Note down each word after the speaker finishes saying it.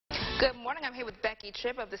Good morning. I'm here with Becky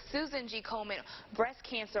Tripp of the Susan G. Komen Breast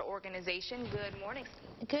Cancer Organization. Good morning.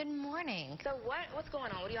 Good morning. So what's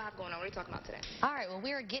going on? What do y'all have going on? What are you talking about today? All right, well,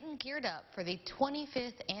 we are getting geared up for the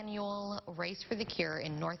 25th annual Race for the Cure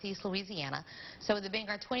in Northeast Louisiana. So with it being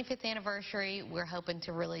our 25th anniversary, we're hoping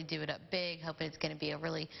to really do it up big, hoping it's going to be a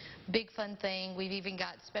really big, fun thing. We've even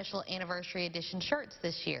got special anniversary edition shirts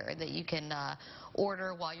this year that you can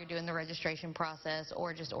order while you're doing the registration process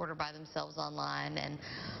or just order by themselves online. And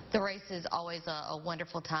the race is always a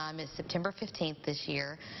wonderful time. It's September 15th this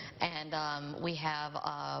year, and we have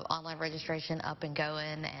online registration up and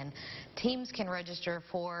going, and teams can register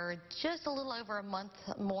for just a little over a month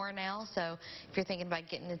more now. So if you're thinking about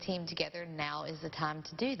getting the team together, now is the time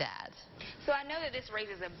to do that. So I know that this race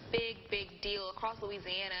is a big deal across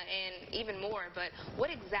Louisiana and even more, but what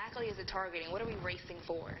exactly is it targeting? What are we racing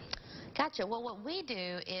for? Gotcha. Well, what we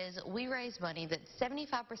do is we raise money that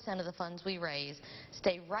 75% of the funds we raise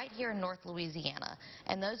stay right here in North Louisiana,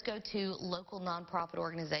 and those go to local nonprofit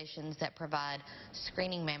organizations that provide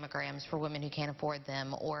screening mammograms for women who can't afford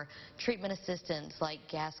them, or treatment assistance like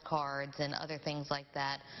gas cards and other things like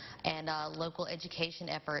that, and local education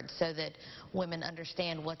efforts so that women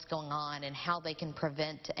understand what's going on and how they can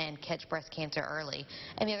prevent and catch breast cancer early.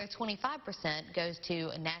 And the other 25% goes to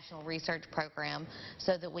a national research program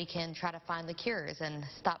so that we can try to find the cures and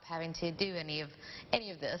stop having to do any of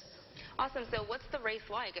this. Awesome. So what's the race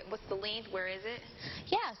like? What's the length? Where is it?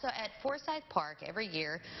 Yeah, so at Forsyth Park every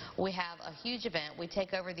year we have a huge event. We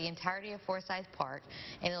take over the entirety of Forsyth Park,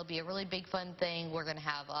 and it'll be a really big fun thing. We're going to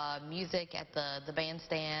have music at the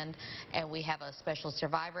bandstand, and we have a special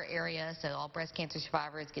survivor area, so all breast cancer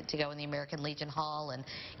survivors get to go in the American Legion Hall and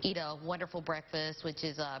eat a wonderful breakfast, which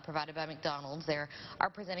is provided by McDonald's. They're our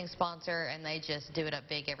presenting sponsor, and they just do it up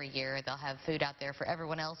big every year. They'll have food out there for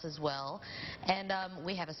everyone else as well, and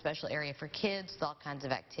we have a special area for kids with all kinds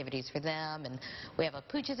of activities for them, and we have a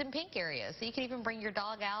Pooches and Pink area, so you can even bring your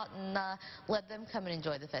dog out and let them come and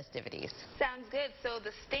enjoy the festivities. Sounds good. So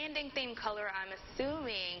the standing theme color, I'm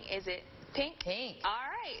assuming, is it pink? Pink. All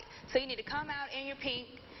right. So you need to come out in your pink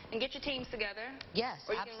and get your teams together. Yes,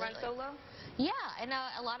 or you absolutely. can run solo. Yeah, and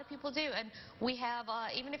a lot of people do, and we have,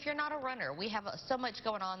 even if you're not a runner, we have so much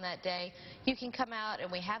going on that day. You can come out,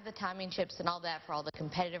 and we have the timing chips and all that for all the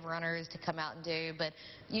competitive runners to come out and do, but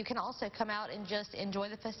you can also come out and just enjoy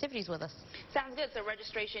the festivities with us. Sounds good. So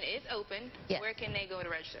registration is open. Yes. Where can they go to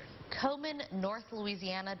register?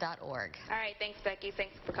 KomenNorthLouisiana.org. All right. Thanks, Becky.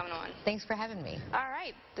 Thanks for coming on. Thanks for having me. All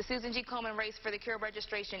right. The Susan G. Komen Race for the Cure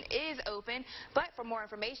registration is open, but for more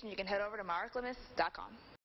information, you can head over to myarclemis.com.